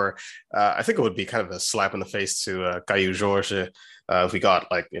goal scorer, I think it would be kind of a slap in the face to Caio Jorge if we got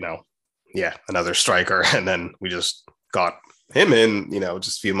another striker, and then we just got him in,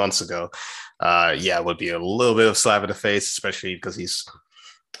 just a few months ago. It would be a little bit of slap in the face, especially because he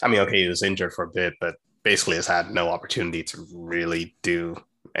was injured for a bit, but basically has had no opportunity to really do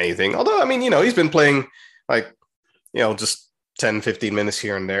anything. Although, I mean, he's been playing like, just 10, 15 minutes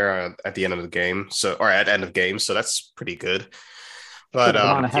here and there at the end of the game. Or at end of games. So that's pretty good. But should have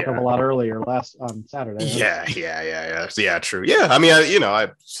been on a heck of a lot earlier on Saturday. Yeah, true. Yeah, I mean, I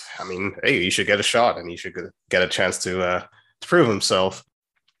mean, hey, he should get a shot, and he should get a chance to prove himself.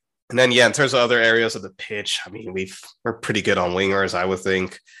 And then, in terms of other areas of the pitch, I mean, we're pretty good on wingers, I would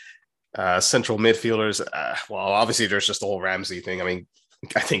think. Central midfielders, well, obviously there's just the whole Ramsey thing. I mean,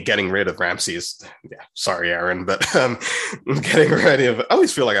 I think getting rid of Ramsey is, sorry, Aaron, but getting rid of, I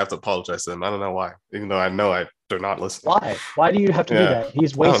always feel like I have to apologize to him. I don't know why, even though I know they're not listening. Why? Why do you have to do that?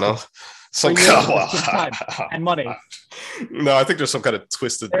 He's wasting time and money. No, I think there's some kind of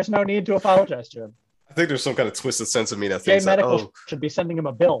twisted. There's no need to apologize to him. I think there's some kind of twisted sense of me that thinks Medical should be sending him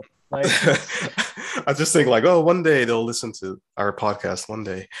a bill. Like, I just think like, one day they'll listen to our podcast one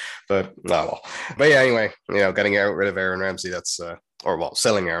day, but no. But yeah, anyway, getting rid of Aaron Ramsey, that's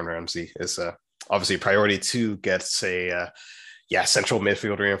selling Aaron Ramsey is obviously a priority to get central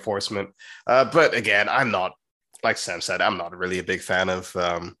midfield reinforcement. But again, I'm not, like Sam said, I'm not really a big fan of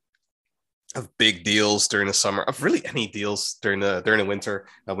big deals during the summer, of really any deals during the winter.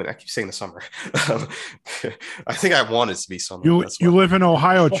 When I keep saying the summer, I think I want it to be summer. You live in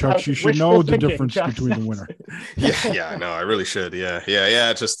Ohio, Chuck. You should know the difference between the winter. Yeah, I know. I really should.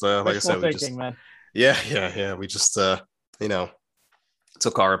 Yeah. Just like I said, we just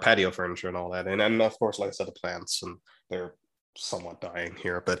took our patio furniture and all that, and of course, like I said, the plants, and they're somewhat dying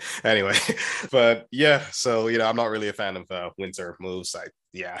here, but anyway. But yeah, so I'm not really a fan of winter moves. I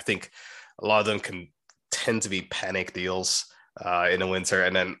think a lot of them can tend to be panic deals in the winter,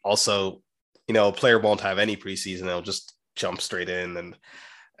 and then also a player won't have any preseason; they'll just jump straight in, and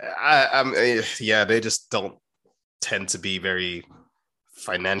they just don't tend to be very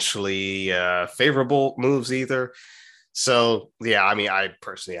financially favorable moves either. So yeah, I mean, I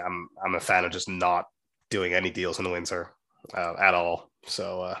personally, I'm a fan of just not doing any deals in the winter at all.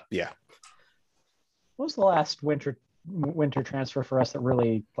 So yeah. What was the last winter transfer for us that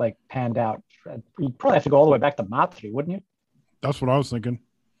really like panned out? You'd probably have to go all the way back to Matri, wouldn't you? That's what I was thinking.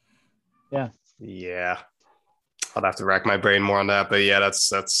 Yeah. I'd have to rack my brain more on that, but yeah,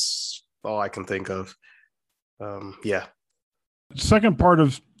 that's all I can think of. Yeah. Second part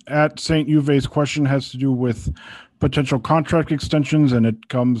of at St. Juve's question has to do with potential contract extensions, and it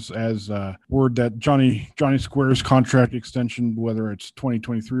comes as word that Johnny Square's contract extension, whether it's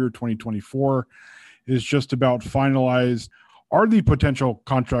 2023 or 2024, is just about finalized. Are the potential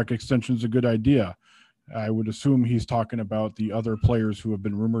contract extensions a good idea? I would assume he's talking about the other players who have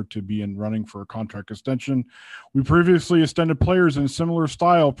been rumored to be in running for a contract extension. We previously extended players in similar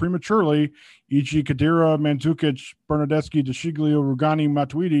style prematurely, e.g. Kadira, Mandzukic, Bernardeschi, DeShiglio, Rugani,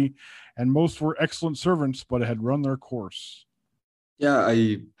 Matuidi, and most were excellent servants, but had run their course. Yeah,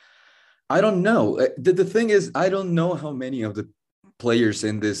 I don't know. The thing is, I don't know how many of the players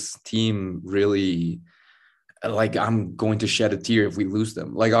in this team really, like, I'm going to shed a tear if we lose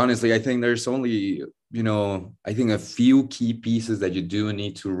them. Like, honestly, I think there's only, I think a few key pieces that you do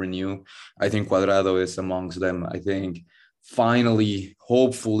need to renew. I think Cuadrado is amongst them. I think finally,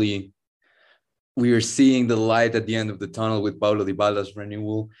 hopefully, we are seeing the light at the end of the tunnel with Paulo Dybala's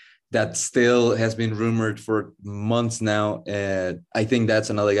renewal. That still has been rumored for months now. I think that's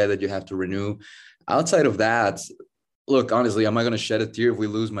another guy that you have to renew. Outside of that, look, honestly, am I going to shed a tear if we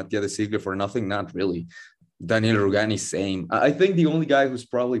lose Mattia De Siglia for nothing? Not really. Daniel Rugani, same. I think the only guy who's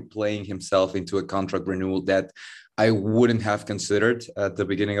probably playing himself into a contract renewal that I wouldn't have considered at the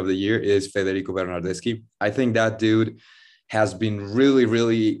beginning of the year is Federico Bernardeschi. I think that dude has been really,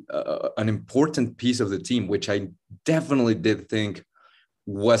 really an important piece of the team, which I definitely did think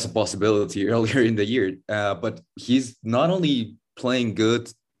was a possibility earlier in the year. But he's not only playing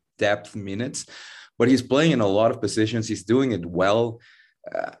good depth minutes, but he's playing in a lot of positions. He's doing it well.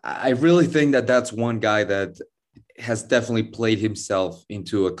 I really think that that's one guy that has definitely played himself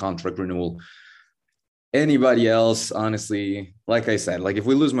into a contract renewal. Anybody else, honestly, like I said, like if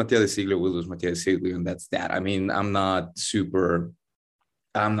we lose Mattia De Siglia, we lose Mattia De Siglia, and that's that. I mean, I'm not super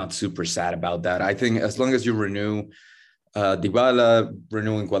sad about that. I think as long as you renew Dybala,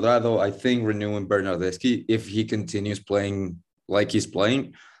 renewing Cuadrado, I think renewing Bernardeschi, if he continues playing like he's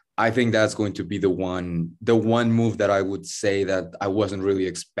playing, I think that's going to be the one move that I would say that I wasn't really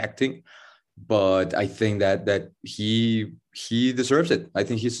expecting, but I think that he deserves it. I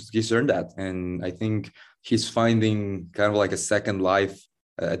think he's earned that, and I think he's finding kind of like a second life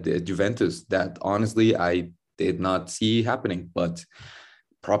at Juventus that honestly I did not see happening. But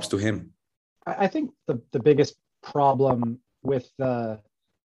props to him. I think the biggest problem with the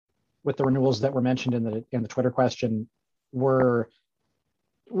renewals that were mentioned in the Twitter question were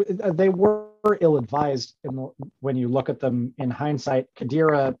they were ill-advised when you look at them in hindsight.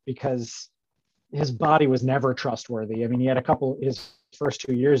 Khedira, because his body was never trustworthy. I mean, he had his first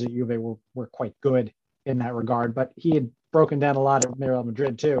 2 years at Juve were quite good in that regard, but he had broken down a lot at Real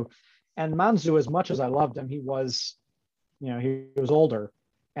Madrid too. And Manzu, as much as I loved him, he was older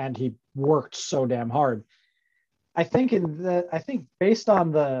and he worked so damn hard. I think based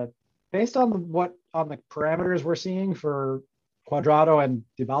on the parameters we're seeing for Cuadrado and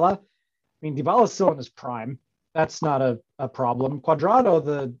Dybala, I mean, Dybala's still in his prime. That's not a problem. Cuadrado,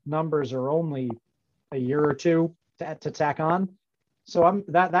 the numbers are only a year or two to tack on. So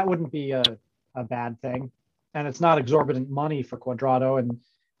that wouldn't be a bad thing. And it's not exorbitant money for Cuadrado. And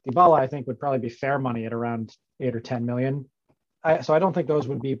Dybala, I think, would probably be fair money at around 8 or 10 million. So I don't think those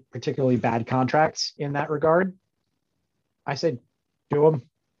would be particularly bad contracts in that regard. I say do them.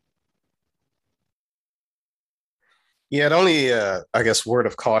 Yeah, the only, I guess, word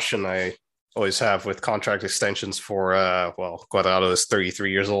of caution I always have with contract extensions for, Cuadrado is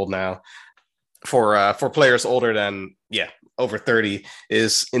 33 years old now. For players older than, over 30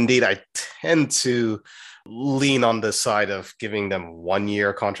 is indeed, I tend to lean on the side of giving them 1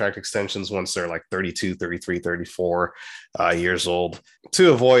 year contract extensions once they're like 32, 33, 34 years old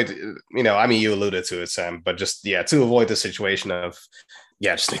to avoid, you alluded to it, Sam, but just, to avoid the situation of,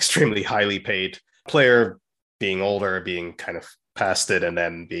 just an extremely highly paid player being older, being kind of past it, and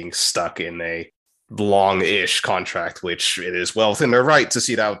then being stuck in a long-ish contract, which it is well within their right to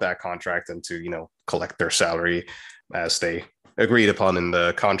see out that contract and to, collect their salary as they agreed upon in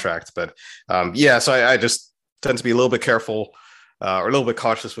the contract. But so I just tend to be a little bit careful or a little bit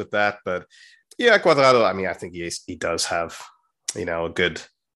cautious with that. But Cuadrado, I think he does have, a good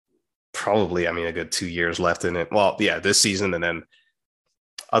 2 years left in it. Well, this season, and then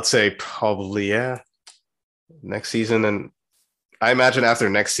I'd say probably, next season. And I imagine after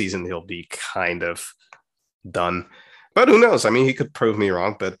next season, he'll be kind of done. But who knows? He could prove me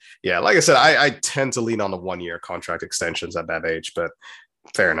wrong. But like I said, I tend to lean on the 1 year contract extensions at that age. But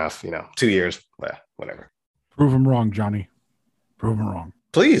fair enough, 2 years, whatever. Prove him wrong, Johnny. Prove him wrong.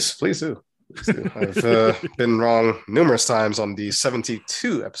 Please do. I've been wrong numerous times on these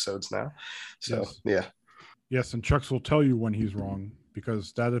 72 episodes now. So, Yes, and Chucks will tell you when he's wrong,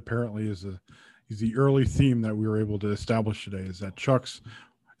 because that apparently is the early theme that we were able to establish today, is that Chucks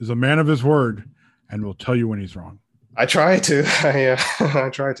is a man of his word and will tell you when he's wrong. I try to. I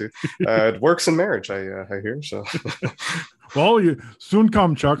try to. It works in marriage, I hear. So, well, you soon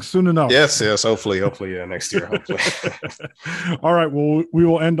come, Chuck. Soon enough. Yes. Hopefully, next year. Hopefully. All right. Well, we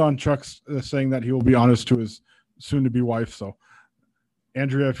will end on Chuck's saying that he will be honest to his soon-to-be wife. So,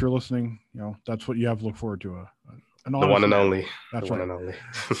 Andrea, if you're listening, that's what you have to look forward to. The one and only. That's the right. One and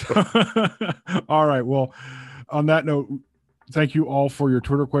only. All right. Well, on that note, thank you all for your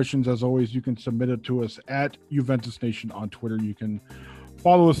Twitter questions. As always, you can submit it to us at Juventus Nation on Twitter. You can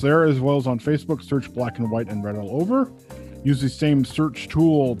follow us there, as well as on Facebook. Search Black and White and Red All Over. Use the same search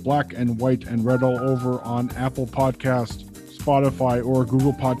tool, Black and White and Red All Over, on Apple Podcast, Spotify, or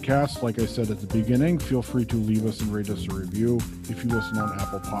Google Podcasts. Like I said at the beginning, feel free to leave us and rate us a review if you listen on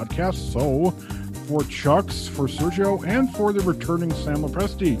Apple Podcasts. So, for Chucks, for Sergio, and for the returning Sam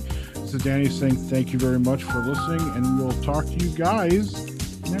Lopresti, this is Danny saying thank you very much for listening, and we'll talk to you guys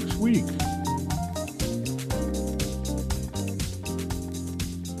next week.